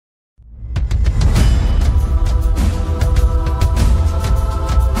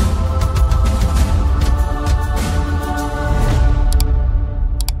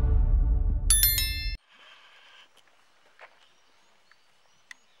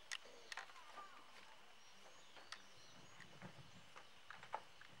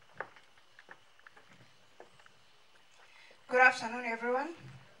afternoon, everyone.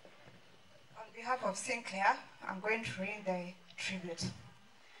 On behalf of Sinclair, I'm going to read the tribute.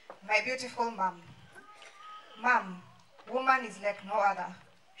 My beautiful mom. Mom, woman is like no other.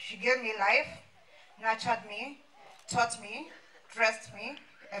 She gave me life, nurtured me, taught me, dressed me,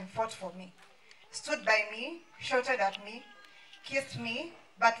 and fought for me. Stood by me, shouted at me, kissed me,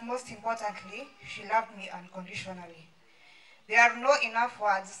 but most importantly, she loved me unconditionally. There are no enough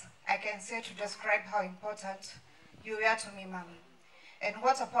words I can say to describe how important you were to me, Mom, and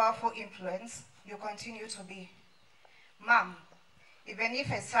what a powerful influence you continue to be. Mom, even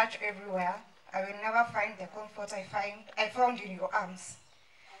if I search everywhere, I will never find the comfort I found in your arms.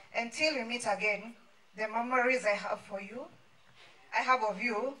 Until we meet again, the memories I have of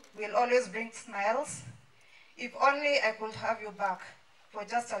you will always bring smiles. If only I could have you back for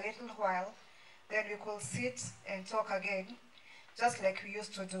just a little while, then we could sit and talk again, just like we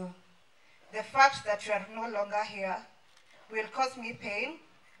used to do. The fact that you are no longer here will cause me pain,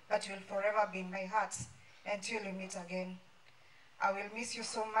 but will forever be in my heart until we meet again. I will miss you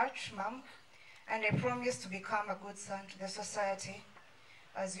so much, Mom, and I promise to become a good son to the society,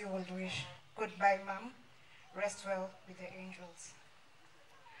 as you would wish. Goodbye, Mom. Rest well with the angels.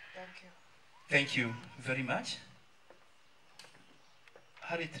 Thank you. Thank you very much.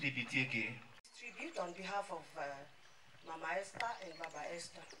 Hari tribute yake. Tribute on behalf of Mama Esther and Baba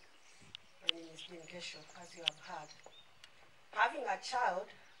Esther. My name is Lynn Kesho, as you have heard. Having a child,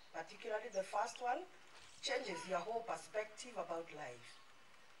 particularly the first one, changes your whole perspective about life.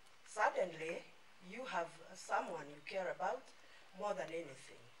 Suddenly, you have someone you care about more than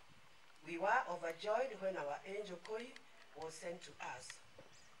anything. We were overjoyed when our angel Koi was sent to us.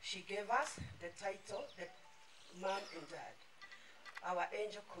 She gave us the title, the Mom and Dad. Our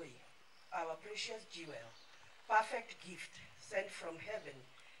angel Koi, our precious jewel, perfect gift sent from heaven,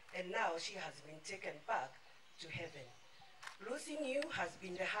 and now she has been taken back to heaven. Losing you has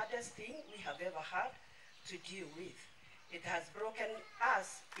been the hardest thing we have ever had to deal with. It has broken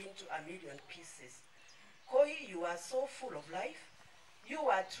us into a million pieces. Koi, you are so full of life. You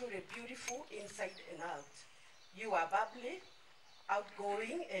are truly beautiful inside and out. You are bubbly,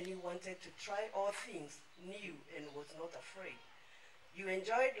 outgoing, and you wanted to try all things new and was not afraid. You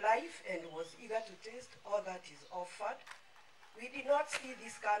enjoyed life and was eager to taste all that is offered. We did not see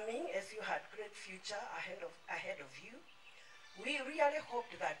this coming, as you had great future ahead of you. We really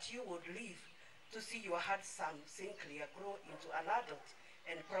hoped that you would live to see your handsome Sinclair grow into an adult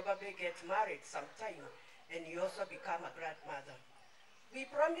and probably get married sometime, and you also become a grandmother. We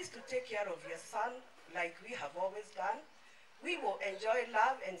promise to take care of your son like we have always done. We will enjoy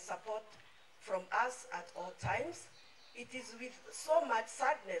love and support from us at all times. It is with so much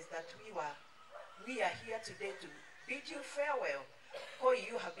sadness that we are here today to bid you farewell. For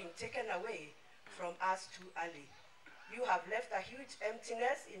you have been taken away from us too early. You have left a huge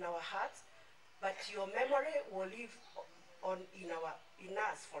emptiness in our hearts, but your memory will live on in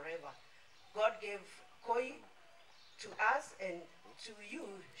us forever. God gave Koi to us, and to you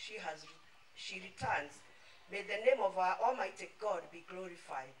she returns. May the name of our Almighty God be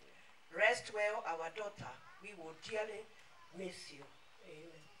glorified. Rest well, our daughter. We will dearly miss you.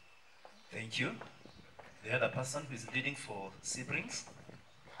 Amen. Thank you. The other person who is leading for siblings.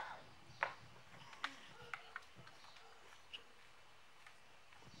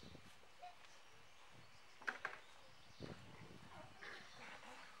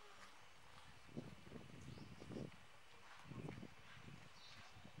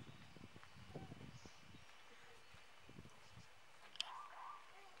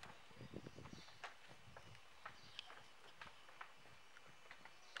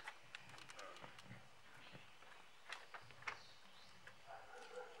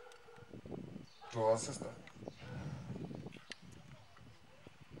 To our sister,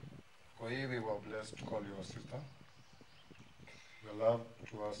 Koi, we were blessed to call you a sister. Your love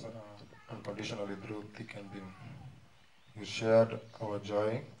to us unconditionally through thick and thin. You shared our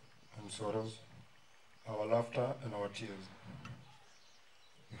joy and sorrows, our laughter and our tears.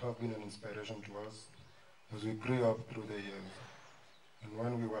 You have been an inspiration to us as we grew up through the years. And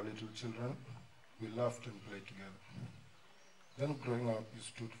when we were little children, we laughed and played together. Then growing up, you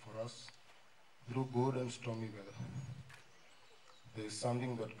stood for us through good and stormy weather. There is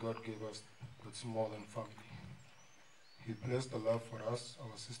something that God gave us that's more than family. He placed the love for us,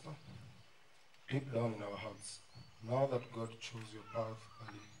 our sister, deep down in our hearts. Now that God chose your path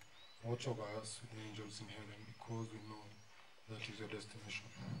early, watch over us with the angels in heaven, because we know that is your destination.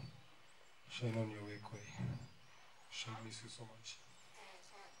 Shine on your way, Koi. Shall miss you so much.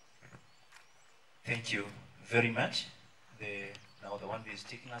 Thank you very much. Now the one who is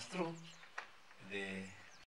taking us through the